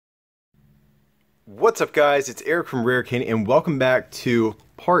What's up, guys? It's Eric from Rare Candy, and welcome back to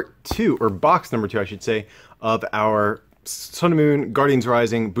part 2, or box number 2 I should say, of our Sun Moon Guardians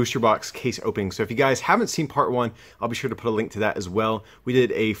Rising booster box case opening. So if you guys haven't seen part 1, I'll be sure to put a link to that as well. We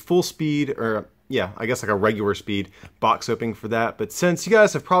did a full speed, or yeah, I guess like a regular speed box opening for that. But since you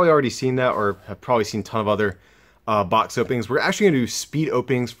guys have probably already seen that, or have probably seen a ton of other box openings, we're actually going to do speed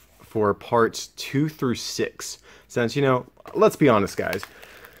openings for parts 2 through 6. Since, you know, let's be honest, guys.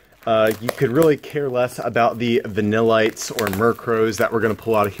 You could really care less about the Vanillites or Murkrows that we're going to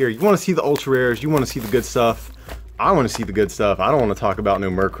pull out of here. You want to see the ultra rares, you want to see the good stuff. I want to see the good stuff. I don't want to talk about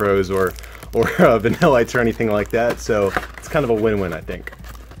no Murkrows or Vanillites or anything like that. So it's kind of a win-win, I think.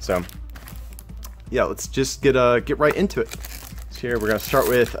 So yeah, let's just get right into it. So here we're going to start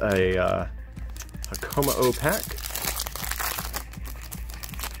with a Como pack.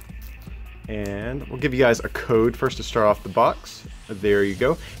 And we'll give you guys a code first to start off the box. There you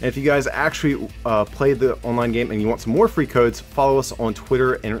go. And if you guys actually play the online game and you want some more free codes, follow us on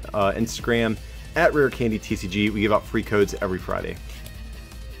Twitter and Instagram at RareCandyTCG. We give out free codes every Friday.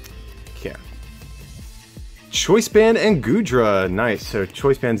 Okay. Choice Band and Goodra. Nice. So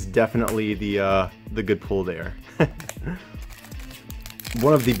Choice Band's definitely the good pull there.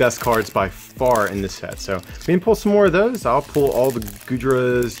 One of the best cards by far in this set. So if you can pull some more of those, I'll pull all the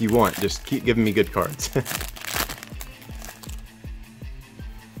Goodras you want. Just keep giving me good cards.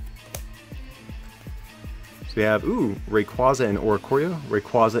 So we have, Rayquaza and Oricorio.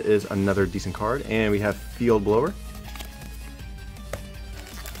 Rayquaza is another decent card. And we have Field Blower.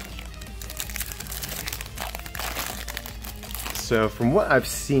 So from what I've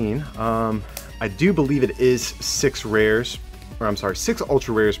seen, I do believe it is 6 rares, or I'm sorry, 6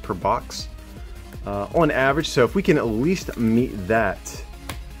 ultra rares per box on average. So if we can at least meet that,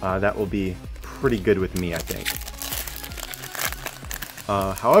 that will be pretty good with me, I think.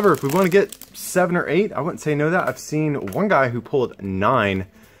 However, if we want to get 7 or 8, I wouldn't say no to that. I've seen one guy who pulled 9,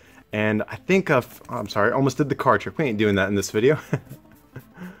 and I think I'm sorry, I almost did the card trick. We ain't doing that in this video.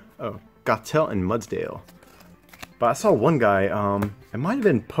 Oh, Gothel and Mudsdale. But I saw one guy, it might have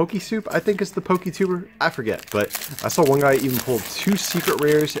been Pokesoup, I think is the Poketuber, I forget. But I saw one guy even pull 2 secret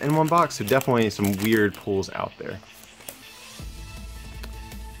rares in one box, so definitely some weird pulls out there.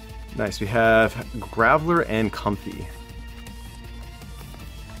 Nice, we have Graveler and Comfy.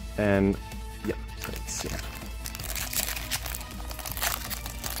 And yeah, let's see.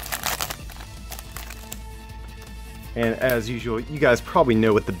 And as usual, you guys probably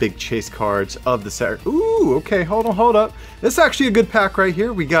know what the big chase cards of the set are. Ooh, okay, hold up. This is actually a good pack right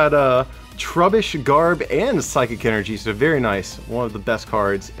here. We got Trubbish, Garb, and Psychic Energy, so very nice. One of the best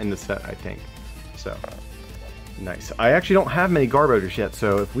cards in the set, I think. So, nice. I actually don't have many Garb odors yet,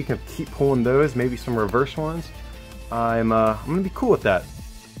 so if we can keep pulling those, maybe some reverse ones, I'm gonna be cool with that.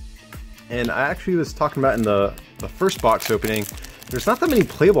 And I actually was talking about in the first box opening, there's not that many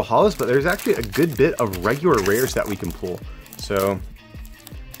playable holos, but there's actually a good bit of regular rares that we can pull. So,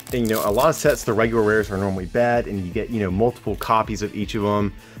 and, you know, a lot of sets, the regular rares are normally bad, and you get, you know, multiple copies of each of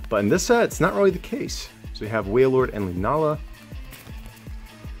them. But in this set, it's not really the case. So we have Wailord and Lunala.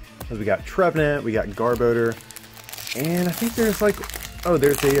 We got Trevenant, we got Garbodor, and I think there's like, oh,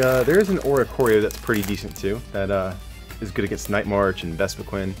 there is an Oricorio that's pretty decent too. That is good against Night March and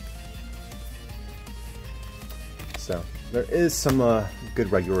Vespiquen. So there is some good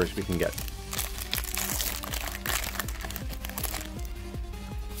regulars we can get.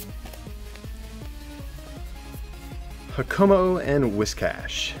 Hakomo and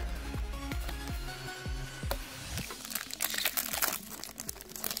Whiscash.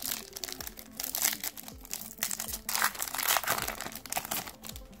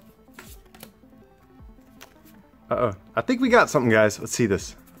 Uh-oh. I think we got something, guys. Let's see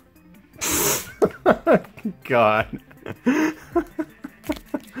this. God.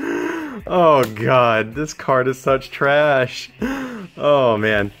 Oh god, this card is such trash. Oh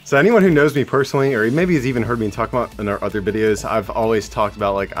man. So anyone who knows me personally, or maybe has even heard me talk about in our other videos, I've always talked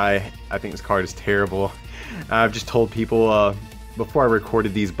about like I think this card is terrible. I've just told people before I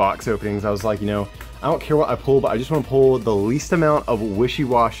recorded these box openings, I was like, you know, I don't care what I pull, but I just want to pull the least amount of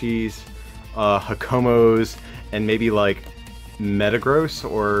Wishy-Washis, Hakomos, and maybe like Metagross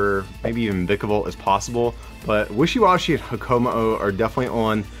or maybe even Vikavolt as possible. But Wishy-Washi and Hakomo are definitely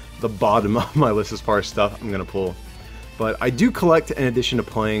on the bottom of my list as far as stuff I'm gonna pull. But I do collect in addition to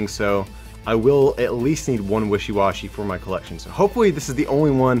playing, so I will at least need one Wishy-Washi for my collection. So hopefully this is the only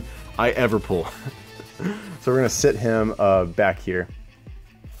one I ever pull. So we're gonna sit him back here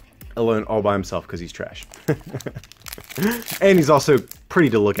alone all by himself because he's trash. And he's also pretty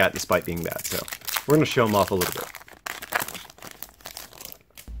to look at despite being bad, so we're gonna show him off a little bit.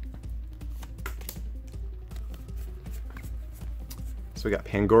 So we got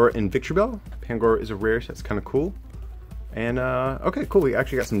Pangoro and Victreebel. Pangoro is a rare, so that's kind of cool. And okay, cool. We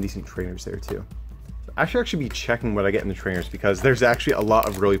actually got some decent trainers there too. I should actually be checking what I get in the trainers because there's actually a lot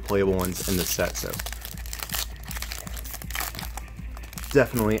of really playable ones in this set. So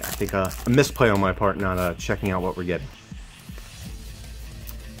definitely, I think a misplay on my part not checking out what we're getting.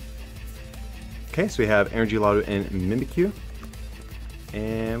 Okay, so we have Energy Lotto and Mimikyu.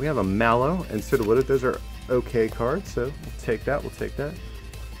 And we have a Mallow and Sudowoodo. Those are okay cards, so we'll take that, we'll take that.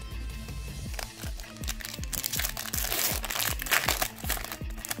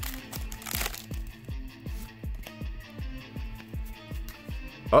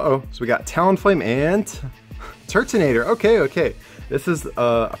 Uh-oh, so we got Talonflame and Turtonator. Okay, okay. This is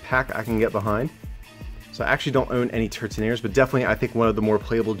a pack I can get behind. So I actually don't own any Turtonators, but definitely I think one of the more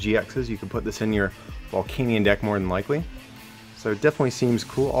playable GXs. You can put this in your Volcanion deck more than likely. So it definitely seems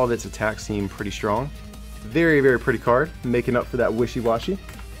cool. All of its attacks seem pretty strong. Very, very pretty card, making up for that Wishy-Washy.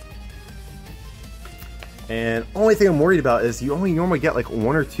 And only thing I'm worried about is you only normally get like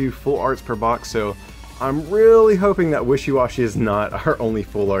 1 or 2 full arts per box, so I'm really hoping that Wishy-Washy is not our only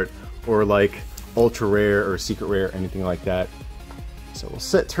full art, or like ultra rare or secret rare, or anything like that. So we'll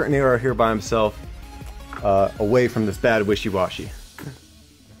set Turtonator here by himself, away from this bad Wishy-Washy.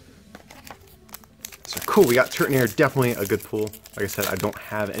 So cool, we got Turtonator, definitely a good pull. Like I said, I don't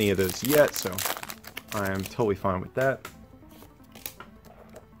have any of those yet, so I am totally fine with that.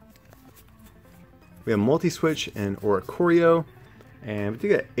 We have Multi-Switch and Oricorio, and we do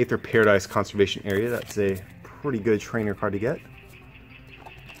get Aether Paradise Conservation Area. That's a pretty good trainer card to get.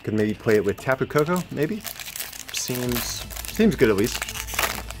 Could maybe play it with Tapu Koko, maybe? Seems good at least.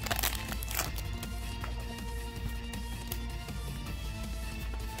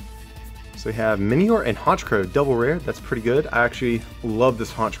 So we have Minior and Honchkrow, double rare. That's pretty good. I actually love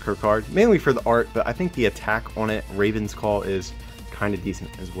this Honchkrow card, mainly for the art, but I think the attack on it, Raven's Call, is kind of decent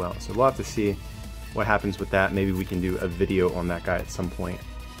as well. So we'll have to see what happens with that. Maybe we can do a video on that guy at some point.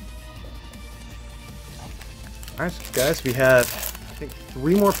 Alright, so guys, we have, I think,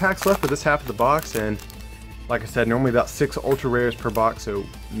 3 more packs left for this half of the box, and like I said, normally about 6 ultra rares per box, so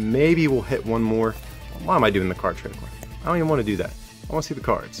maybe we'll hit one more. Why am I doing the card trick? I don't even want to do that. I want to see the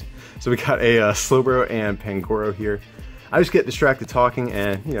cards. So we got a Slowbro and Pangoro here. I just get distracted talking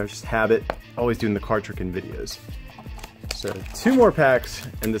and, you know, just habit, always doing the card trick in videos. So 2 more packs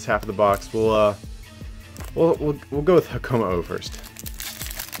in this half of the box. We'll go with Hakoma O first.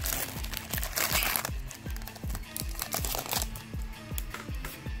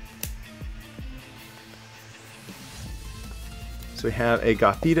 So we have a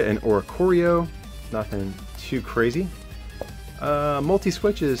Gothita and Oricorio. Nothing too crazy.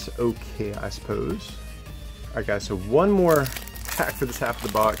 Multi-Switch is okay, I suppose. Alright guys, so 1 more pack for this half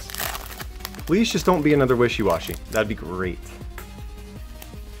of the box. Please just don't be another Wishy-Washy. That'd be great.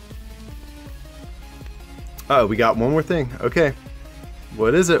 Oh, we got one more thing. Okay.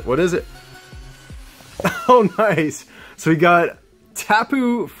 What is it? What is it? Oh, nice. So we got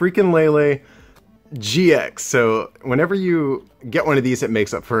Tapu freaking Lele GX. So whenever you get one of these, it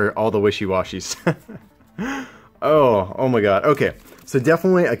makes up for all the Wishy-Washies. Oh my god. Okay, so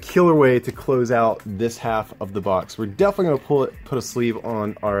definitely a killer way to close out this half of the box. We're definitely gonna put a sleeve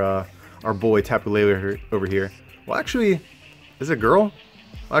on our boy Tapu Lele over here. Well, actually, is it a girl?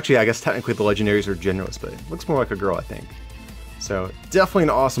 Well, actually, I guess technically the legendaries are generous, but it looks more like a girl, I think. So definitely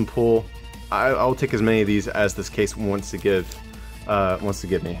an awesome pull. I'll take as many of these as this case wants to give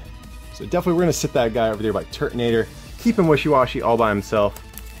me. So definitely we're gonna sit that guy over there by Turtonator, keep him Wishy-Washy all by himself.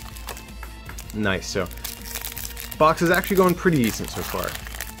 Nice. So box is actually going pretty decent so far.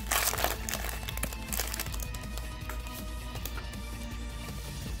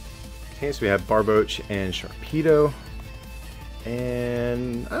 Okay, so we have Barboach and Sharpedo.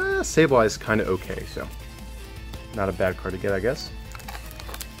 And Sableye is kind of okay, so not a bad card to get, I guess.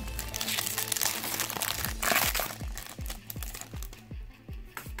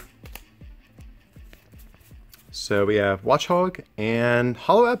 So we have Watchog and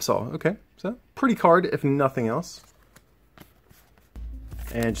Hollow Absol. Okay, so pretty card if nothing else.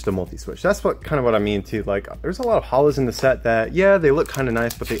 And just a multi-switch. That's what I mean too. Like, there's a lot of hollows in the set that, yeah, they look kind of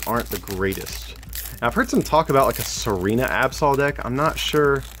nice, but they aren't the greatest. Now, I've heard some talk about like a Serena Absol deck. I'm not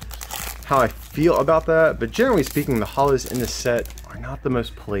sure how I feel about that, but generally speaking, the hollows in this set are not the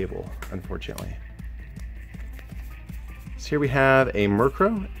most playable, unfortunately. So here we have a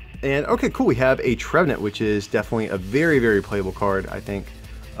Murkrow, and okay, cool, we have a Trevenant, which is definitely a very, very playable card, I think.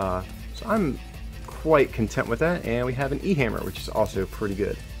 So I'm quite content with that, and we have an E-Hammer, which is also pretty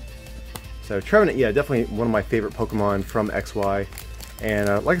good. So Trevenant, yeah, definitely one of my favorite Pokemon from XY,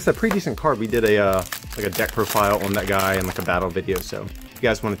 and like I said, pretty decent card. We did a like a deck profile on that guy and like a battle video. So if you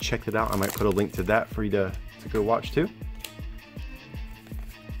guys want to check that out, I might put a link to that for you to go watch too.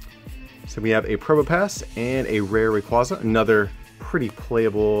 So we have a Probopass and a rare Rayquaza, another pretty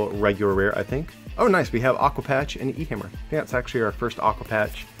playable regular rare, I think. Oh nice, we have Aqua Patch and E-Hammer. I think that's actually our first Aqua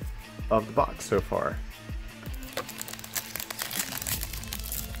Patch of the box so far.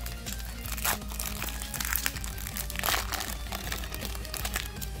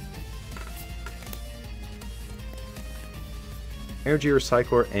 Energy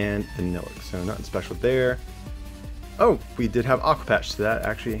Recycler and Vanillic, so nothing special there. Oh, we did have Aqua Patch, so that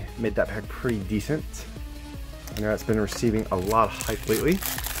actually made that pack pretty decent. I know it's been receiving a lot of hype lately.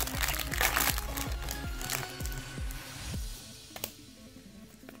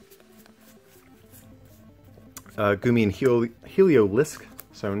 Gumi and Heliolisk,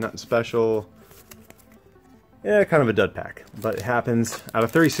 so nothing special. Yeah, kind of a dud pack, but it happens. Out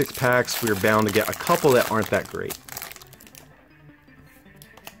of 36 packs, we're bound to get a couple that aren't that great.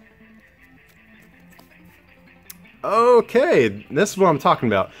 Okay, this is what I'm talking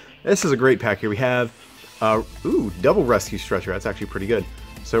about. This is a great pack here. We have, double Rescue Stretcher. That's actually pretty good.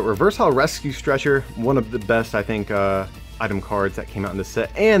 So Reversal Rescue Stretcher, one of the best, I think, item cards that came out in this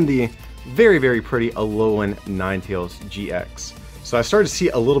set, and the very, very pretty Alolan Ninetales GX. So I started to see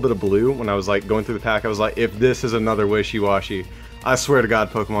a little bit of blue when I was like going through the pack. I was like, if this is another Wishy-Washy, I swear to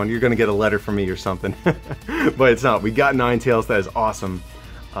God, Pokemon, you're gonna get a letter from me or something. But it's not. We got Ninetales. That is awesome.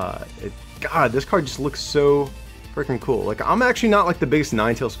 God, this card just looks so freaking cool. Like, I'm actually not like the biggest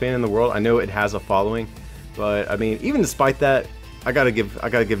Ninetales fan in the world. I know it has a following, but I mean, even despite that, I gotta give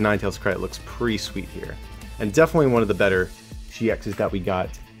Ninetales credit. It looks pretty sweet here, and definitely one of the better GXs that we got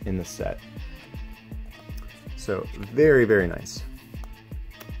in the set. So very, very nice.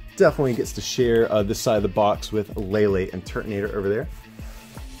 Definitely gets to share this side of the box with Lele and Turtonator over there.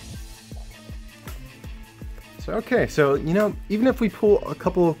 So okay, so you know, even if we pull a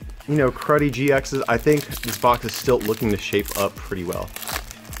couple, you know, cruddy GXs, I think this box is still looking to shape up pretty well.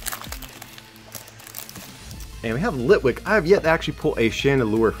 And we have Litwick. I have yet to actually pull a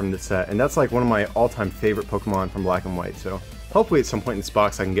Chandelure from this set, and that's like one of my all-time favorite Pokemon from Black and White. So hopefully at some point in this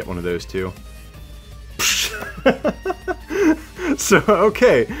box I can get one of those too. So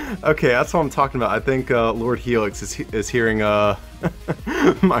okay, that's what I'm talking about. I think Lord Helix is hearing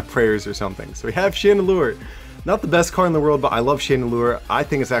my prayers or something. So we have Chandelure. Not the best card in the world, but I love Chandelure. I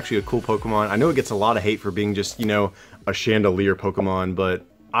think it's actually a cool Pokemon. I know it gets a lot of hate for being just, you know, a chandelier Pokemon, but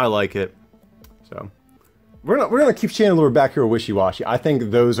I like it. So we're gonna keep Chandelure back here wishy-washy. I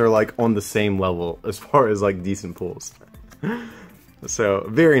think those are like on the same level as far as like decent pulls. So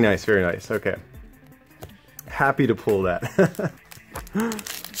very nice, very nice. Okay, happy to pull that.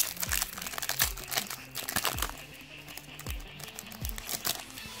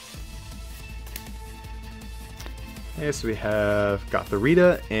 Okay, so we have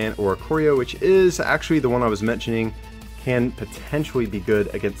Gothorita and Oricorio, which is actually the one I was mentioning can potentially be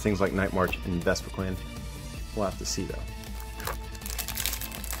good against things like Night March and Vespiquen. We'll have to see though.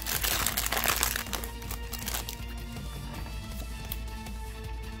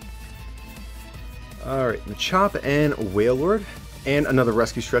 Alright, Machop and Wailord, and another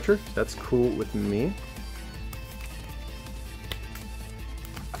Rescue Stretcher. That's cool with me.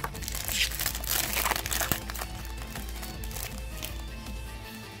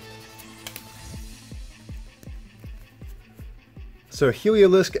 So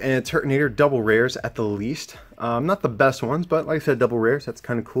Heliolisk and Turtonator, double rares at the least. Not the best ones, but like I said, double rares, that's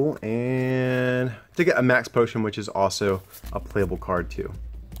kind of cool. And to get a Max Potion, which is also a playable card too.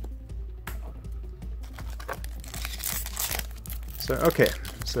 So, okay,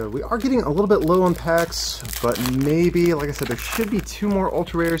 so we are getting a little bit low on packs, but maybe, like I said, there should be 2 more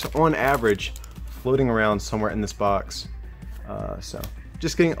Ultra Rares on average floating around somewhere in this box. So,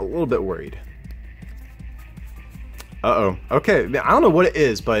 just getting a little bit worried. Uh-oh. Okay, I don't know what it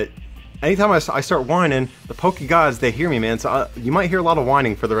is, but anytime I start whining, the Poke Gods, they hear me, man, so you might hear a lot of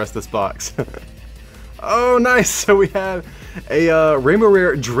whining for the rest of this box. Oh, nice! So we have a Rainbow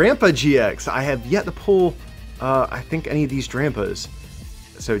Rare Drampa GX. I have yet to pull, I think, any of these Drampas.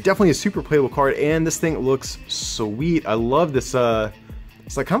 So definitely a super playable card, and this thing looks sweet. I love this,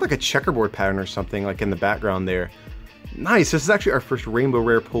 it's like kind of like a checkerboard pattern or something, like in the background there. Nice, this is actually our first Rainbow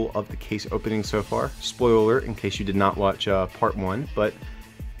Rare pull of the case opening so far. Spoiler alert, in case you did not watch part 1, but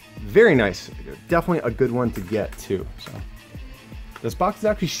very nice. Definitely a good one to get too. So this box is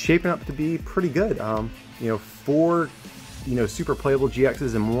actually shaping up to be pretty good. You know, 4, you know, super playable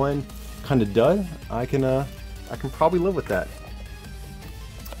GXs and 1 kind of dud. I can probably live with that.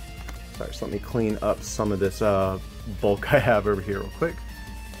 Sorry, just let me clean up some of this bulk I have over here real quick.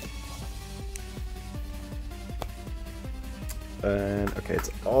 And okay, it's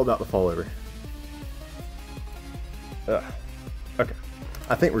all about to fall over. Ugh. Okay,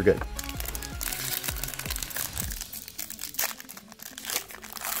 I think we're good.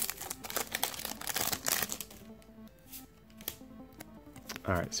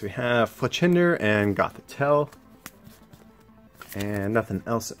 Alright, so we have Fletchinder and Gothitelle. And nothing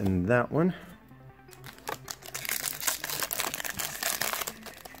else in that one.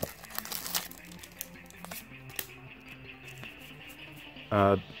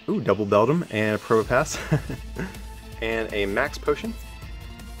 Ooh, double Beldum and a Probopass. And a Max Potion.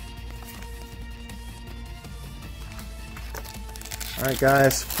 Alright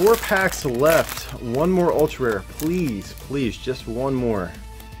guys, 4 packs left. One more Ultra Rare. Please, please, just one more.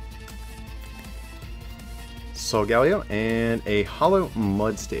 Solgaleo and a Hollow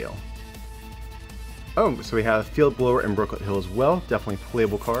Mudsdale. Oh, so we have Field Blower and Brooklet Hill as well. Definitely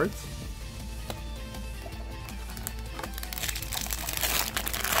playable cards.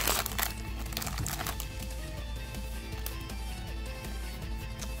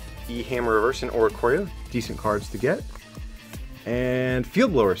 E-Hammer Reverse and Oricorio, decent cards to get. And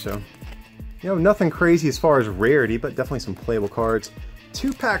Field Blower, so, you know, nothing crazy as far as rarity, but definitely some playable cards.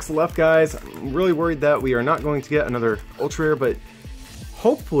 2 packs left, guys. I'm really worried that we are not going to get another Ultra Rare, but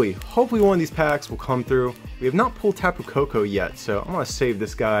hopefully one of these packs will come through. We have not pulled Tapu Koko yet, so I'm going to save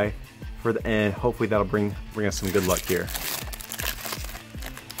this guy for the end. Hopefully that'll bring us some good luck here.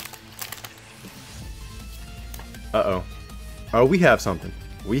 Uh-oh. Oh, we have something.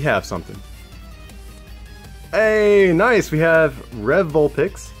 We have something. Hey, nice! We have Rev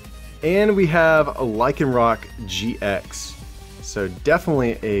Vulpix, and we have a Lycanroc GX. So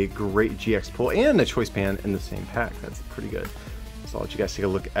definitely a great GX pull, and a Choice Band in the same pack. That's pretty good. So I'll let you guys take a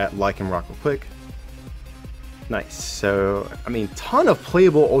look at Lycanroc real quick. Nice. So, I mean, ton of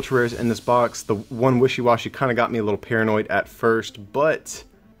playable Ultra Rares in this box. The one Wishy-Washy kind of got me a little paranoid at first, but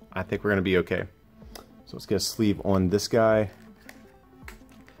I think we're going to be okay. So let's get a sleeve on this guy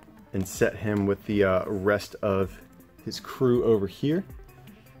and set him with the rest of his crew over here.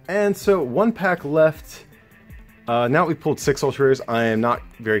 And so 1 pack left. Now we pulled 6 Ultra Rares. I am not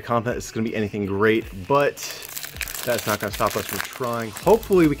very confident it's going to be anything great, but that's not going to stop us from trying.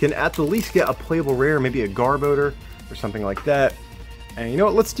 Hopefully we can at the least get a playable rare, maybe a Garbodor or something like that. And you know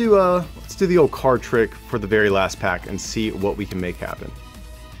what? Let's do the old card trick for the very last pack and see what we can make happen.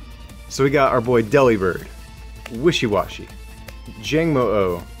 So we got our boy Delibird, Wishy-Washy,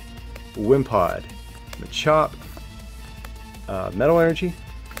 Jangmo-O, Wimpod, Machop, Metal Energy,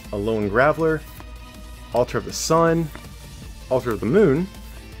 a Lone Graveler, Altar of the Sun, Altar of the Moon,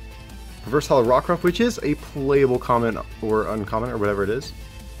 Reverse Hollow Rockruff, which is a playable common or uncommon or whatever it is,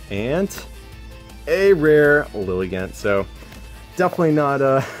 and a rare Lilligant. So definitely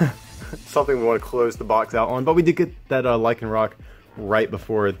not something we want to close the box out on, but we did get that Lycanroc right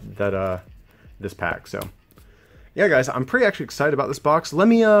before that this pack. So yeah, guys, I'm pretty actually excited about this box. Let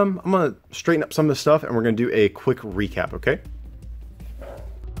me, I'm gonna straighten up some of the stuff and we're gonna do a quick recap, okay?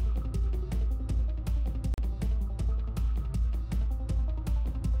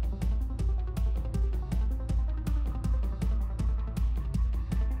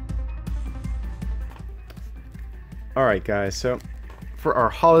 Alright, guys, so for our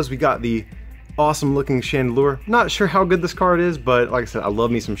hollows, we got the awesome looking Chandelure. Not sure how good this card is, but like I said, I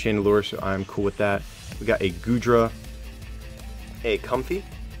love me some Chandelure, so I'm cool with that. We got a Goodra, a Comfey,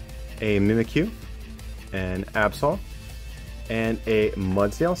 a Mimikyu, an Absol, and a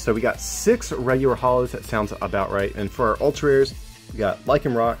Mudsdale. So we got 6 regular hollows. That sounds about right. And for our Ultra Rares, we got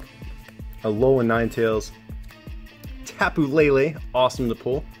Lycanroc, a Alolan Ninetales, Tapu Lele, awesome to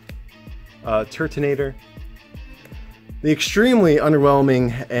pull, Turtonator, the extremely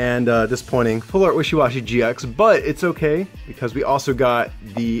underwhelming and disappointing Full Art Wishy-Washy GX, but it's okay because we also got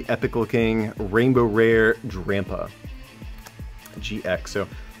the epic looking Rainbow Rare Drampa GX. So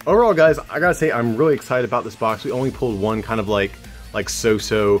overall, guys, I gotta say I'm really excited about this box. We only pulled one kind of like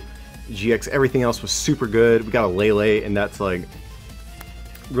so-so GX. Everything else was super good. We got a Lele, and that's like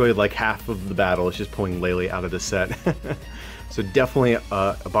really like half of the battle. It's just pulling Lele out of this set. So definitely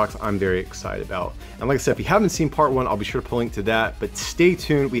a box I'm very excited about. And like I said, if you haven't seen part 1, I'll be sure to link to that. But stay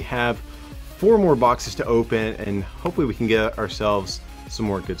tuned. We have 4 more boxes to open, and hopefully we can get ourselves some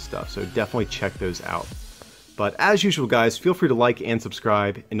more good stuff. So definitely check those out. But as usual, guys, feel free to like and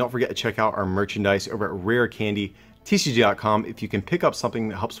subscribe. And don't forget to check out our merchandise over at rarecandytcg.com. If you can pick up something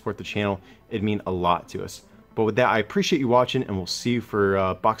that helps support the channel, it'd mean a lot to us. But with that, I appreciate you watching, and we'll see you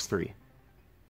for box 3.